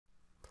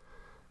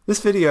This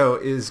video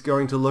is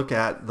going to look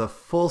at the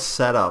full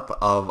setup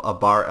of a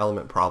bar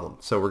element problem.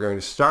 So we're going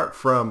to start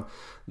from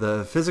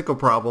the physical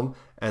problem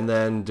and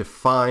then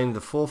define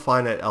the full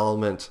finite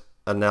element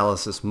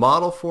analysis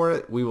model for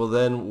it. We will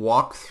then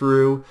walk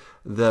through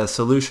the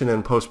solution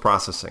and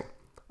post-processing.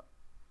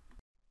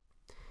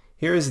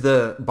 Here is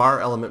the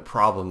bar element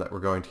problem that we're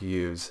going to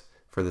use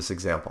for this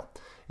example.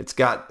 It's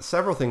got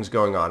several things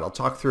going on. I'll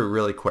talk through it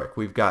really quick.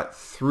 We've got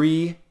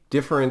three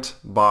different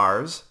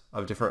bars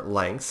of different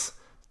lengths,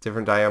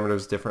 different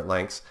diameters, different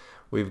lengths.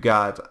 We've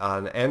got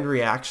an end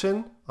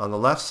reaction on the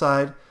left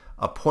side,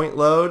 a point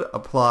load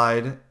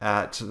applied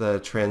at the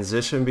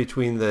transition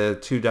between the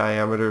two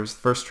diameters,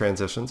 first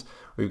transitions.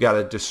 We've got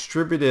a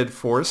distributed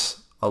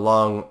force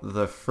along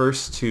the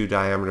first two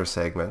diameter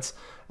segments.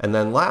 And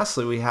then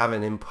lastly, we have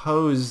an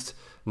imposed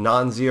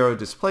non-zero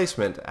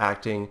displacement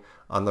acting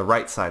on the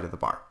right side of the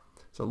bar.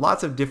 So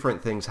lots of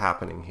different things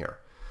happening here.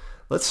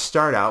 Let's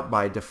start out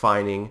by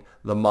defining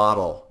the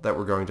model that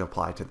we're going to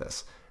apply to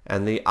this.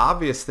 And the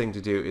obvious thing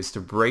to do is to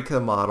break the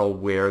model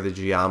where the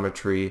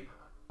geometry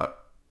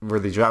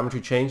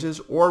changes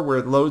or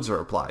where loads are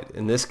applied.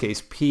 In this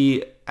case,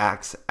 P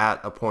acts at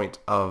a point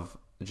of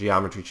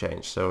geometry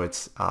change. So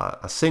it's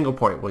a single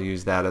point. We'll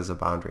use that as a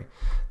boundary.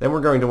 Then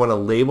we're going to want to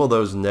label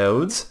those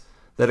nodes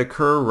that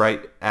occur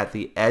right at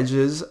the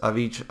edges of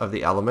each of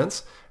the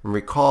elements. And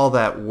recall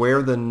that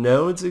where the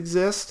nodes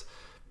exist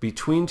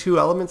between two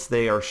elements,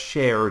 they are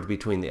shared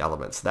between the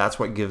elements. That's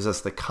what gives us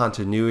the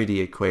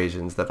continuity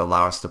equations that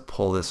allow us to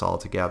pull this all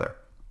together.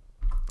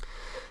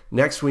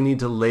 Next, we need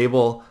to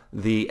label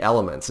the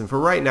elements. And for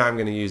right now, I'm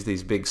going to use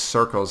these big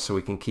circles so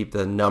we can keep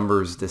the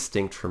numbers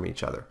distinct from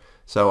each other.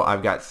 So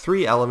I've got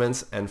 3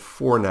 elements and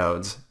 4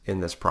 nodes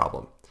in this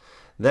problem.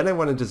 Then I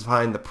want to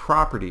define the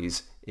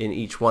properties in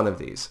each one of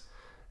these.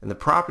 And the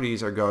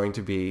properties are going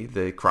to be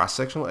the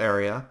cross-sectional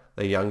area,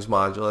 the Young's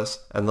modulus,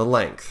 and the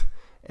length.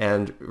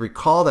 And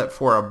recall that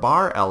for a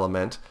bar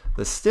element,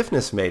 the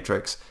stiffness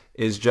matrix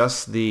is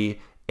just the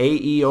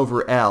AE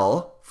over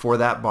L for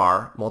that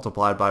bar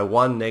multiplied by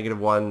 1,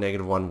 -1,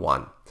 -1,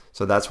 1.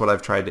 So that's what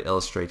I've tried to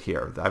illustrate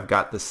here. I've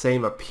got the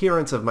same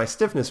appearance of my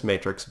stiffness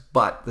matrix,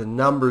 but the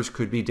numbers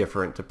could be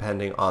different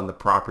depending on the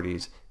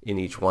properties in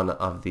each one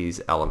of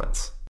these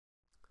elements.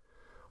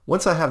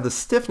 Once I have the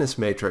stiffness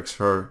matrix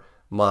for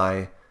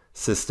my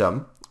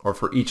system, or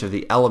for each of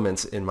the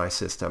elements in my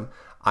system,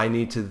 I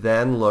need to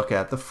then look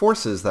at the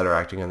forces that are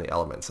acting on the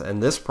elements.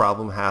 And this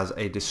problem has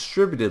a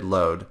distributed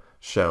load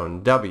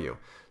shown W.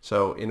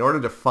 So in order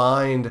to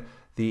find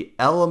the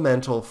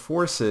elemental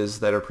forces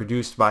that are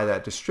produced by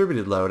that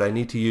distributed load, I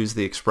need to use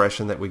the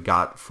expression that we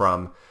got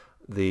from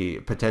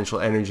the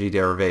potential energy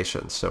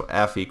derivation. So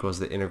F equals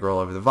the integral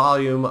over the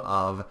volume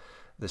of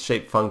the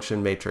shape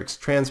function matrix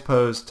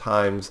transpose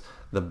times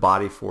the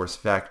body force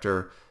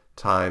vector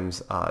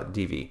times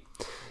dV.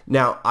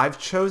 Now, I've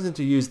chosen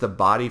to use the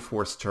body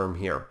force term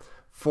here.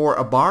 For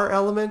a bar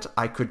element,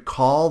 I could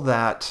call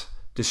that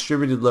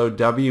distributed load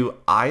W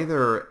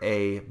either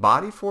a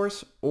body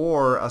force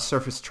or a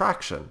surface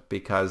traction,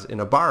 because in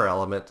a bar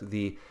element,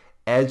 the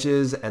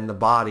edges and the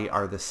body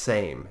are the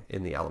same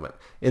in the element.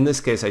 In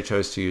this case, I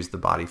chose to use the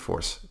body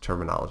force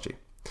terminology.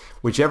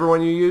 Whichever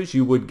one you use,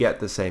 you would get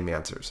the same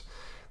answers.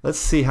 Let's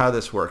see how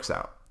this works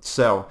out.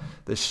 So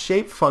the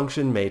shape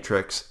function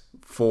matrix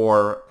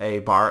for a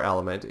bar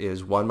element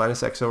is 1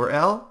 minus x over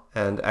L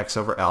and x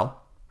over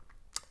L.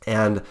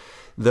 And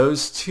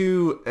those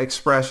two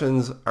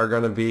expressions are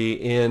going to be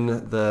in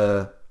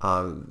the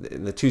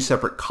 2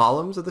 separate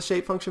columns of the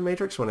shape function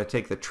matrix. When I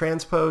take the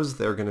transpose,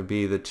 they're going to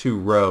be the 2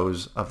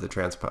 rows of the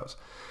transpose.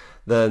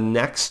 The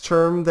next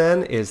term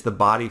then is the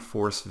body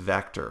force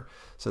vector.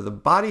 So the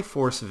body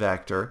force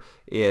vector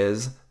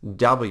is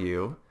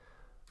W,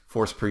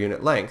 force per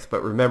unit length,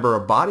 but remember a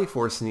body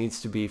force needs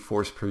to be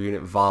force per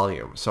unit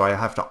volume. So I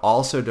have to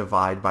also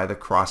divide by the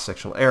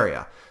cross-sectional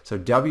area. So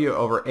W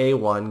over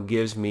A1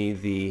 gives me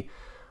the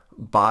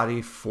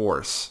body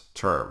force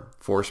term,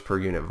 force per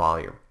unit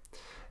volume.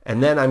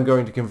 And then I'm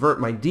going to convert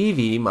my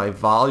dV, my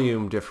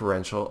volume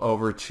differential,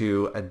 over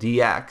to a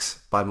dx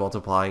by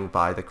multiplying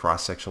by the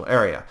cross-sectional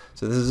area.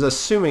 So this is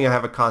assuming I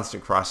have a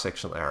constant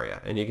cross-sectional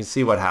area. And you can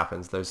see what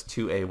happens. Those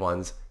 2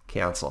 A1s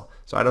cancel.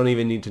 So I don't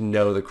even need to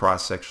know the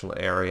cross-sectional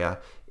area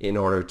in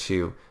order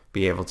to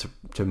be able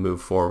to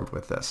move forward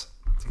with this,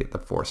 to get the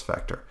force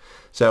vector.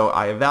 So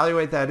I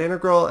evaluate that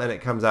integral and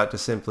it comes out to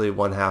simply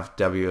 1/2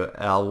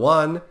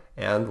 WL1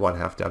 and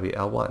 1/2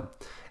 WL1.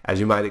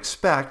 As you might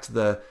expect,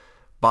 the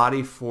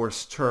body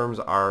force terms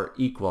are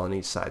equal on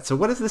each side. So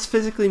what does this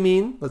physically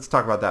mean? Let's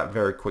talk about that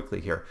very quickly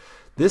here.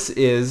 This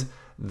is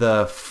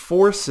the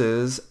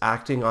forces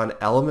acting on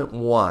element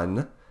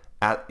 1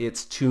 at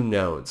its 2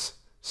 nodes.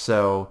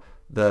 So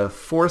the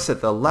force at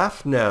the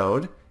left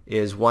node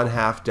is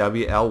 1/2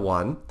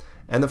 WL1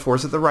 and the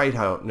force at the right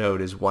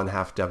node is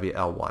 1/2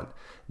 WL1.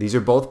 These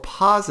are both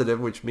positive,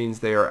 which means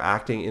they are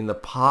acting in the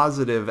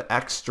positive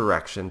x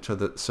direction to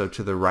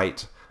the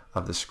right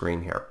of the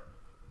screen here.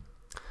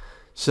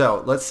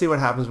 So let's see what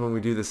happens when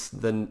we do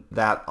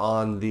that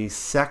on the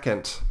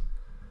second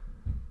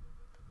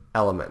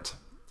element.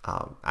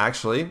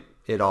 Actually,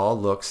 it all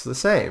looks the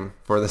same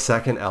for the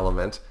second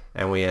element,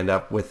 and we end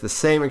up with the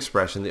same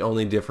expression, the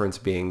only difference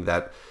being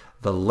that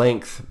the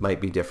length might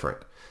be different.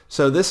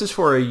 So this is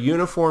for a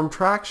uniform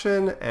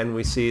traction, and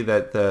we see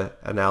that the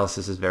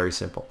analysis is very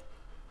simple.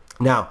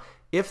 Now,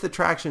 if the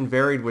traction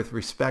varied with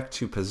respect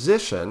to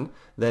position,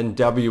 then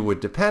W would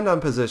depend on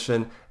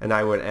position, and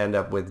I would end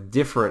up with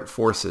different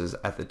forces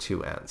at the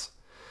two ends.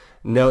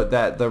 Note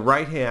that the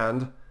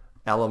right-hand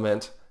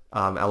element,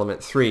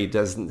 element 3,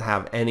 doesn't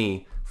have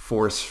any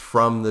force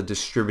from the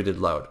distributed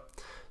load.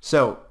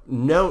 So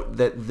note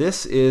that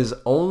this is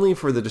only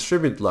for the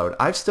distributed load.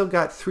 I've still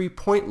got 3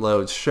 point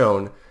loads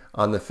shown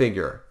on the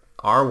figure,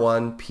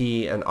 R1,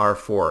 P, and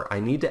R4. I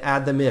need to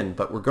add them in,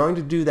 but we're going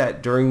to do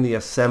that during the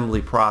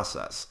assembly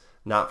process,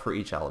 not for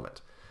each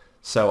element.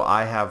 So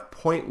I have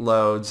point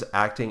loads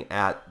acting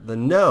at the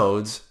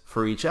nodes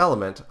for each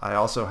element. I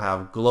also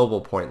have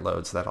global point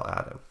loads that I'll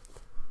add in.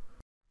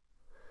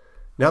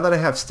 Now that I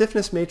have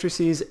stiffness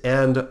matrices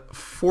and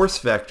force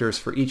vectors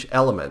for each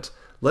element,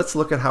 let's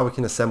look at how we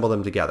can assemble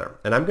them together.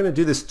 And I'm going to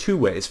do this 2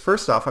 ways.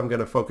 First off, I'm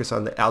going to focus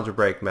on the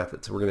algebraic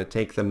method. So we're going to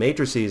take the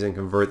matrices and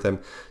convert them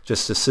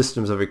just to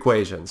systems of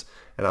equations.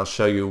 And I'll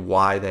show you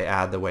why they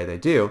add the way they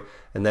do.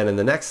 And then in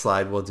the next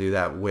slide, we'll do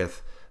that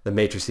with the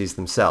matrices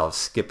themselves,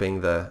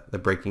 skipping the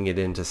breaking it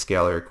into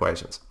scalar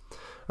equations.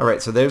 All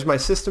right, so there's my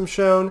system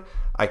shown.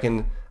 I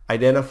can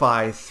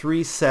identify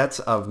 3 sets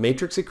of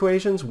matrix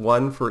equations,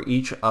 1 for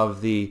each of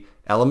the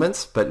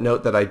elements, but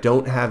note that I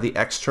don't have the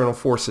external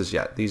forces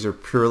yet. These are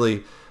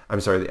purely,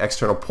 the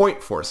external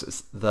point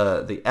forces.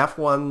 The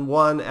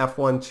F11,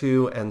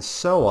 F12, and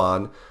so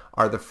on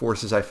are the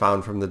forces I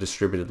found from the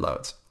distributed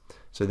loads.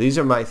 So these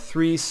are my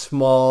 3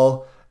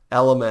 small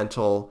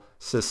elemental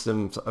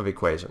systems of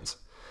equations.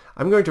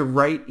 I'm going to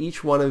write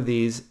each one of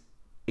these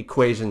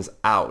equations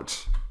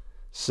out.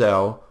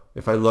 So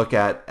if I look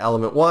at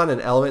element 1 and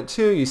element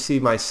 2, you see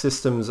my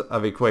systems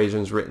of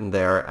equations written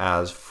there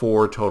as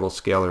 4 total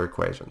scalar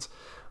equations.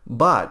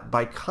 But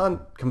by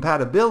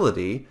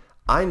compatibility,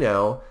 I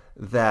know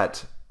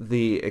that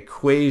the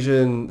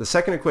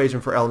second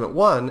equation for element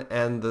 1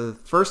 and the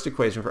first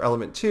equation for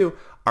element 2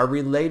 are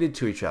related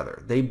to each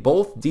other. They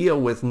both deal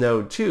with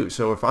node 2.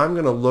 So if I'm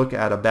going to look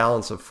at a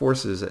balance of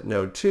forces at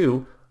node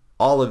 2,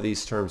 all of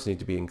these terms need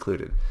to be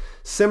included.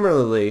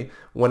 Similarly,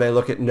 when I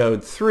look at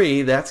node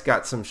 3, that's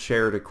got some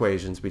shared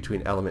equations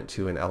between element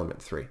 2 and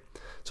element 3.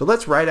 So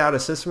let's write out a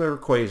system of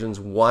equations,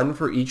 1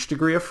 for each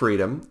degree of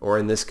freedom, or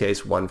in this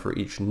case, 1 for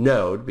each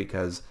node,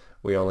 because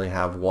we only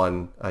have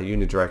one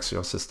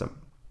unidirectional system.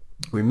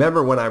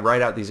 Remember when I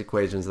write out these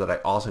equations that I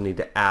also need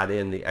to add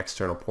in the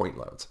external point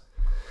loads.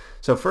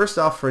 So first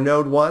off, for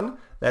node 1,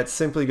 that's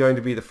simply going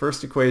to be the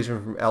first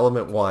equation from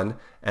element 1,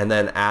 and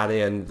then add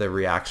in the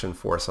reaction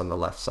force on the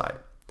left side.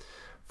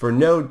 For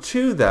node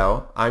 2,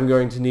 though, I'm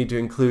going to need to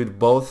include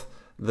both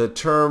the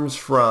terms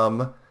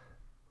from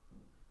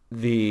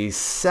the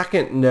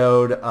second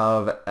node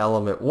of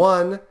element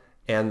 1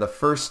 and the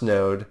first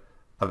node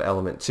of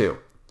element 2.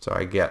 So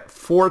I get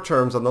 4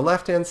 terms on the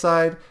left-hand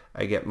side.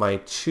 I get my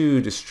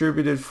 2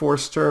 distributed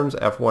force terms,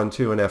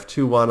 F12 and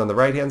F21 on the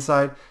right-hand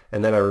side,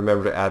 and then I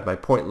remember to add my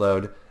point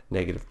load,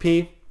 negative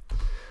P.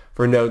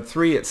 For node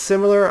 3, it's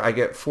similar. I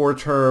get 4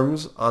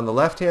 terms on the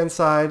left-hand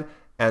side,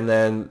 and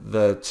then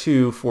the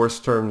 2 force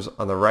terms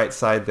on the right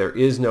side. There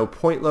is no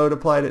point load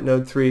applied at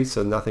node 3,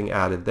 so nothing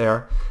added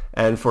there.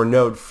 And for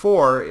node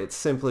 4, it's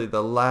simply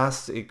the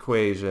last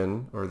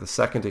equation, or the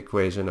second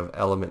equation of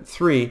element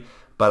 3,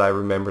 but I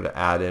remember to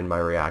add in my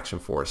reaction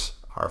force,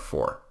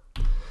 R4.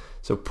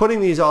 So putting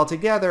these all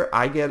together,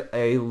 I get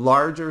a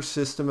larger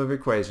system of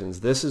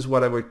equations. This is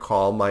what I would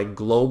call my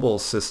global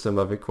system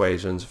of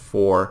equations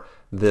for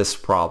this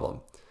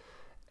problem.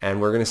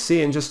 And we're going to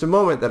see in just a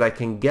moment that I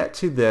can get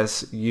to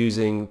this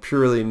using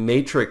purely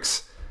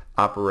matrix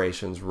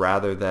operations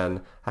rather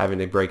than having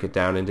to break it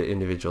down into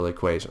individual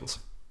equations.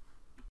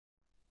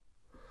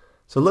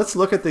 So let's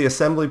look at the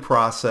assembly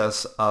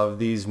process of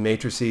these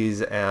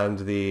matrices and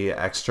the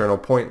external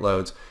point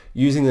loads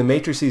using the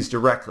matrices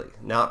directly,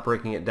 not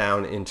breaking it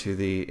down into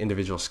the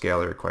individual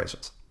scalar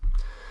equations.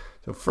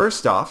 So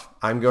first off,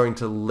 I'm going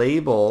to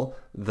label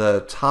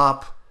the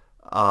top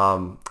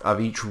of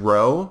each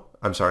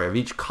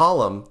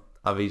column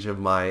of each of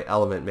my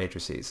element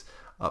matrices,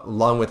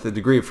 along with the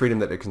degree of freedom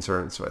that it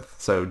concerns with.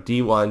 So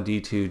D1,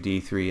 D2,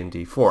 D3, and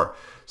D4.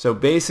 So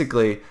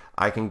basically,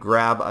 I can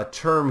grab a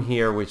term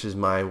here, which is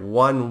my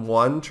 1,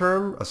 1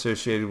 term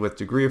associated with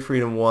degree of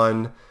freedom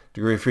 1,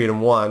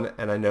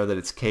 and I know that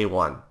it's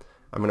K1.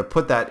 I'm going to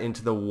put that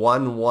into the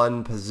 1,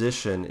 1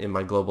 position in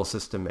my global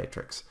system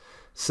matrix.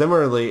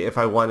 Similarly, if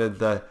I wanted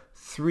the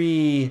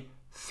 3,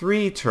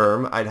 3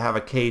 term, I'd have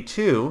a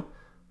K2,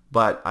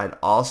 but I'd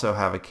also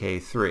have a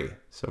K3.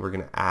 So we're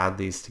going to add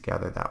these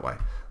together that way.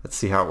 Let's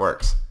see how it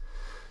works.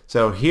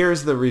 So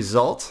here's the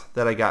result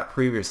that I got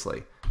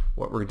previously.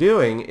 What we're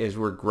doing is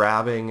we're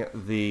grabbing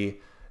the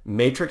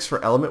matrix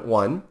for element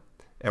 1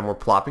 and we're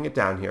plopping it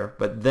down here,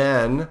 but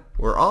then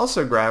we're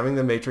also grabbing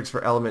the matrix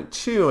for element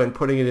 2 and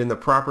putting it in the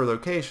proper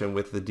location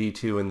with the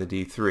D2 and the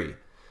D3.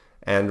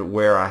 And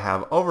where I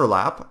have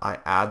overlap, I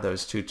add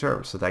those two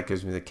terms. So that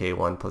gives me the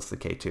K1 plus the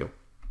K2.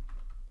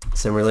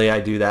 Similarly, I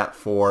do that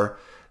for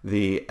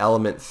the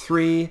element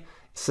 3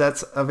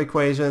 sets of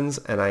equations,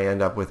 and I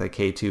end up with a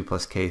K2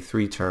 plus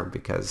K3 term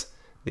because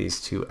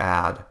these two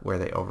add where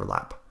they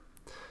overlap.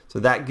 So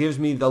that gives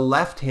me the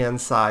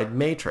left-hand side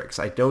matrix.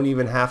 I don't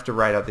even have to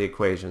write out the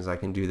equations. I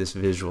can do this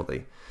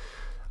visually.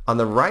 On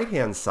the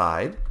right-hand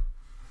side,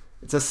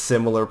 it's a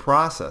similar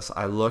process.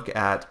 I look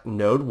at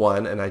node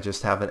 1 and I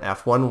just have an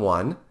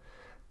F11,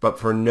 but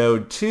for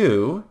node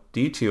 2,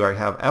 D2, I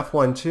have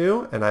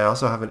F12 and I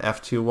also have an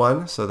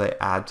F21, so they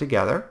add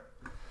together.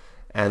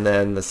 And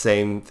then the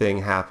same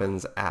thing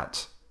happens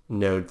at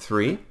node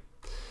 3.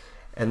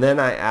 And then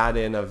I add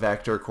in a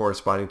vector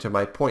corresponding to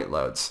my point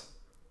loads.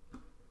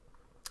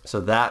 So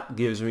that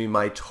gives me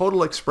my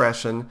total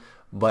expression,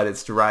 but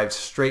it's derived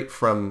straight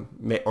from,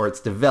 or it's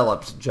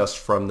developed just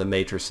from the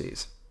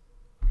matrices.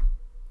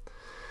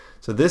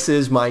 So this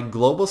is my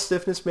global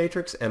stiffness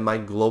matrix and my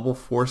global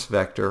force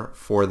vector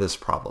for this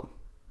problem.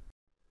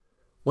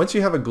 Once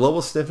you have a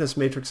global stiffness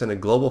matrix and a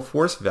global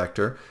force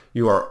vector,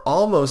 you are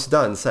almost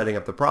done setting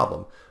up the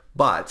problem,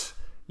 but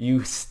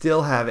you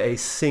still have a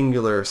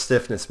singular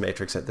stiffness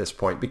matrix at this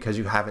point because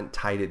you haven't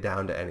tied it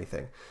down to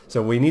anything.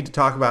 So we need to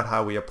talk about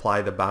how we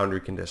apply the boundary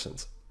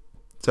conditions.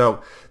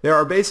 So there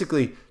are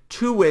basically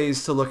two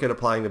ways to look at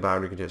applying the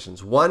boundary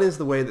conditions. One is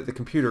the way that the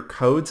computer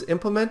codes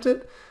implement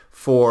it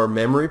for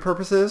memory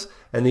purposes,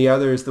 and the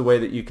other is the way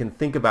that you can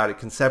think about it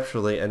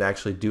conceptually and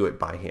actually do it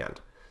by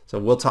hand. So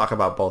we'll talk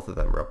about both of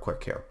them real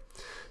quick here.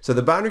 So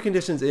the boundary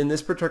conditions in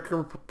this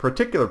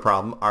particular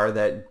problem are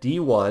that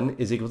D1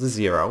 is equal to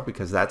 0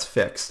 because that's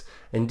fixed,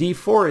 and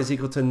D4 is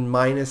equal to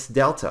minus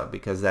delta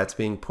because that's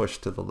being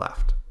pushed to the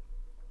left.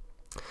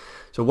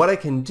 So what I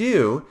can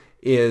do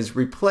is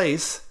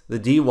replace the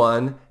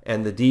D1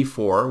 and the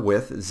D4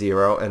 with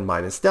 0 and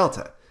minus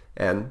delta,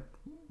 and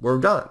we're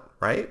done,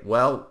 right?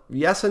 Well,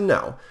 yes and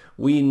no.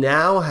 We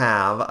now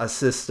have a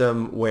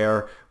system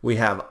where we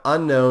have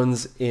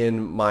unknowns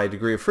in my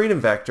degree of freedom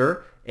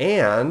vector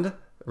and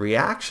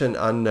reaction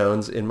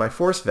unknowns in my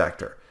force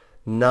vector.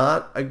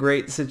 Not a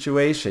great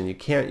situation. You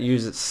can't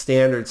use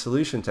standard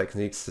solution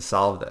techniques to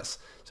solve this.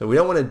 So we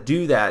don't want to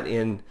do that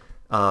in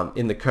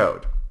the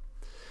code.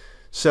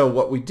 So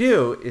what we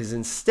do is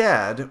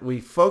instead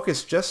we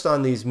focus just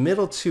on these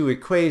middle two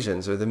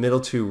equations, or the middle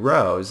two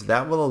rows.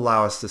 That will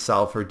allow us to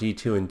solve for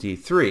D2 and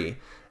D3.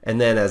 And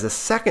then as a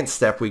second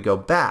step we go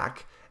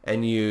back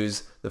and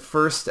use the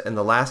first and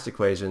the last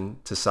equation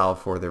to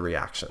solve for the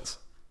reactions.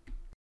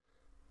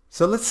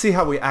 So let's see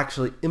how we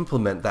actually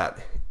implement that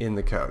in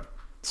the code.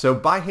 So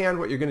by hand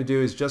what you're going to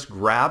do is just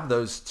grab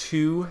those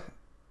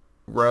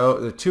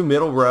the two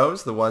middle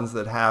rows, the ones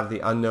that have the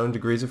unknown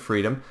degrees of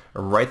freedom,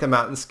 and write them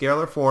out in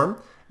scalar form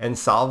and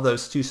solve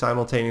those two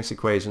simultaneous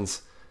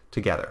equations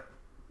together.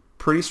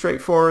 Pretty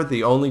straightforward.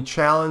 The only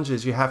challenge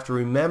is you have to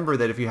remember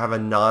that if you have a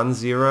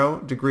non-zero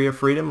degree of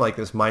freedom, like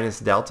this minus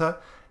delta,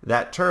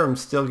 that term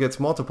still gets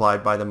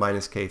multiplied by the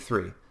minus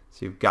K3.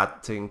 So you've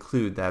got to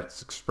include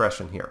that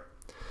expression here.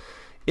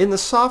 In the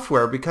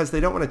software, because they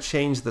don't want to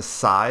change the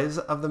size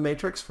of the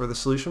matrix for the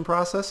solution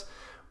process,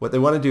 what they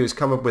want to do is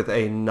come up with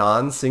a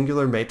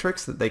non-singular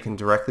matrix that they can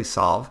directly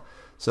solve.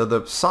 So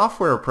the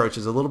software approach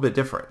is a little bit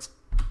different.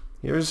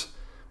 Here's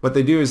what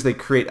they do is they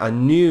create a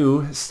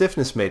new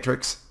stiffness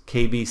matrix,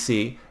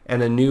 KBC,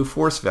 and a new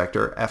force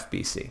vector,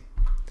 FBC.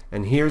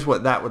 And here's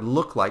what that would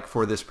look like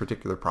for this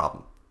particular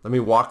problem. Let me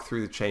walk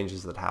through the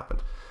changes that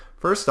happened.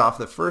 First off,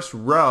 the first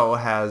row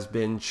has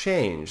been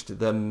changed.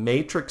 The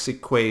matrix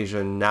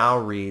equation now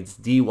reads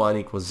D1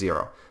 equals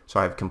 0. So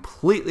I've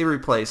completely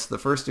replaced the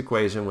first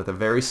equation with a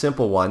very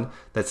simple one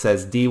that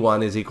says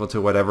D1 is equal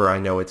to whatever I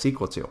know it's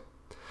equal to.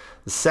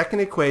 The second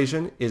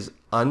equation is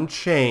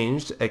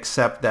unchanged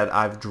except that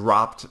I've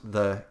dropped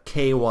the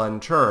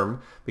K1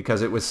 term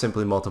because it was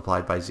simply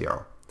multiplied by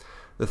 0.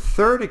 The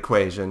third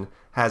equation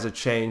has a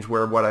change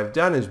where what I've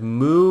done is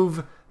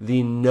move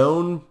the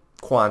known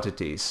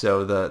quantity,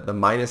 so the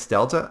minus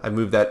delta, I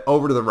move that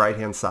over to the right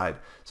hand side.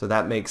 So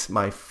that makes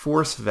my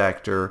force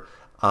vector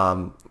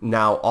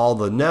now all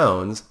the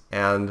knowns,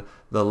 and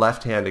the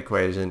left hand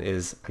equation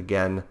is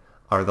again,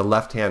 or the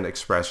left hand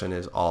expression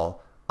is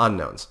all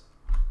unknowns.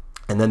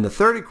 And then the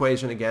third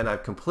equation, again,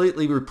 I've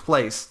completely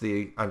replaced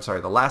the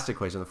last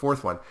equation, the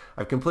fourth one,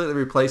 I've completely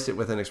replaced it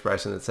with an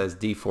expression that says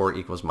D4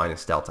 equals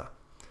minus delta.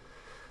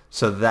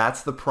 So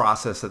that's the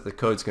process that the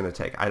code's going to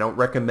take. I don't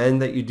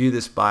recommend that you do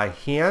this by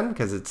hand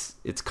because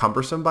it's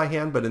cumbersome by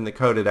hand, but in the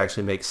code it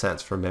actually makes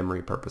sense for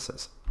memory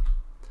purposes.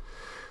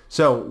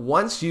 So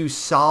once you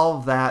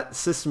solve that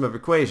system of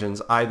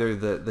equations, either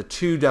the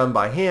two done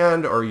by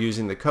hand or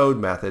using the code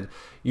method,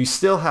 you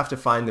still have to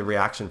find the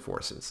reaction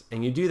forces.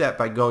 And you do that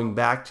by going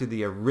back to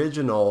the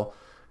original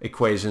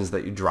equations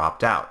that you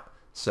dropped out.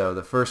 So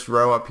the first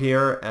row up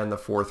here and the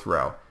fourth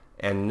row.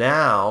 And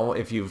now,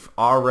 if you've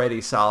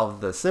already solved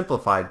the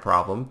simplified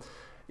problem,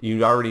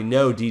 you already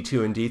know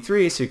D2 and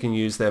D3, so you can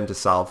use them to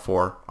solve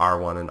for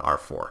R1 and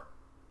R4.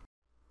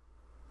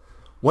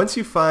 Once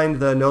you find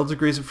the nodal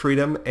degrees of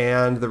freedom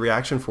and the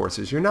reaction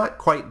forces, you're not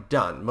quite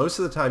done. Most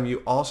of the time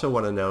you also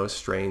want to know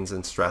strains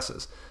and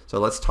stresses. So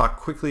let's talk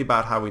quickly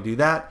about how we do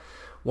that.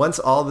 Once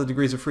all the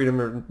degrees of freedom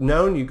are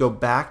known, you go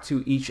back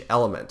to each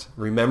element.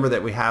 Remember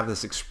that we have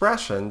this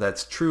expression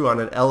that's true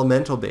on an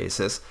elemental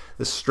basis.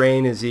 The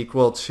strain is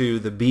equal to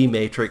the B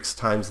matrix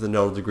times the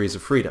nodal degrees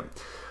of freedom.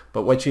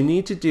 But what you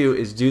need to do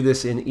is do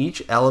this in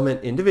each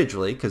element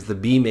individually, because the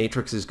B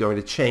matrix is going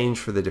to change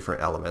for the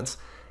different elements.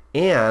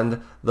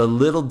 And the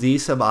little d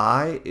sub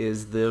I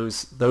is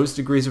those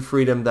degrees of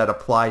freedom that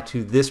apply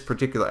to this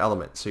particular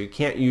element. So you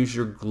can't use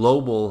your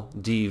global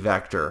d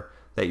vector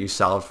that you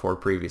solved for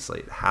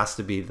previously. It has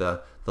to be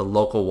the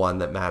local one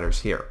that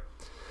matters here.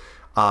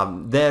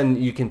 Then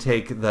you can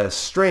take the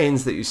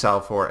strains that you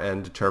solve for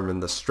and determine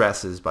the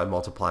stresses by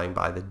multiplying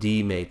by the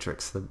d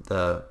matrix,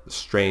 the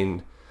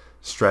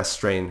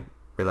stress-strain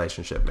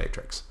relationship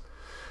matrix.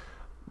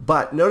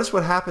 But notice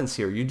what happens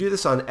here. You do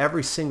this on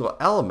every single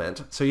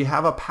element, so you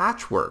have a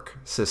patchwork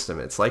system.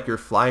 It's like you're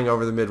flying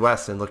over the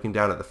Midwest and looking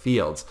down at the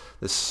fields.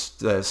 The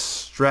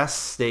stress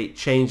state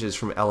changes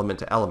from element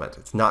to element.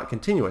 It's not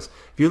continuous.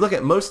 If you look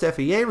at most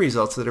FEA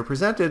results that are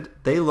presented,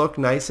 they look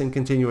nice in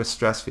continuous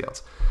stress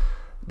fields.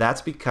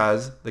 That's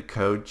because the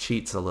code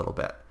cheats a little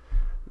bit.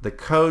 The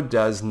code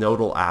does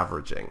nodal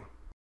averaging.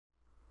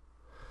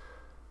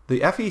 The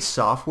FE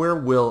software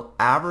will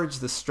average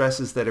the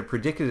stresses that are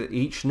predicted at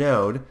each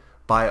node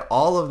by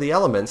all of the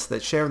elements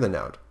that share the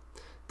node.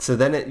 So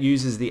then it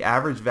uses the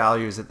average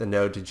values at the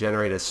node to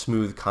generate a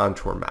smooth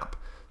contour map.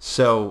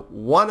 So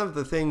one of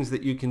the things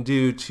that you can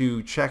do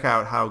to check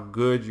out how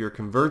good your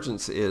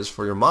convergence is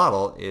for your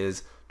model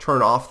is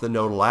turn off the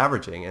nodal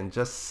averaging and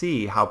just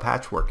see how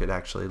patchwork it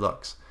actually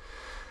looks.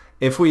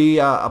 If we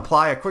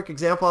apply a quick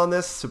example on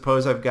this,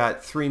 suppose I've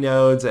got 3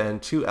 nodes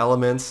and 2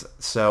 elements.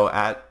 So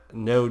at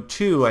node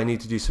 2, I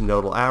need to do some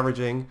nodal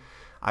averaging.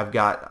 I've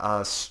got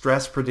a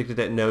stress predicted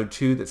at node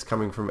 2 that's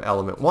coming from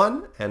element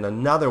 1 and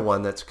another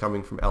one that's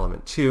coming from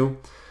element 2.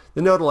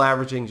 The nodal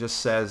averaging just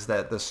says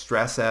that the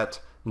stress at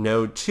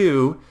node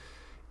 2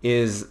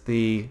 is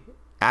the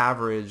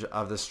average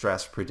of the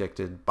stress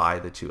predicted by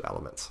the 2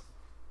 elements.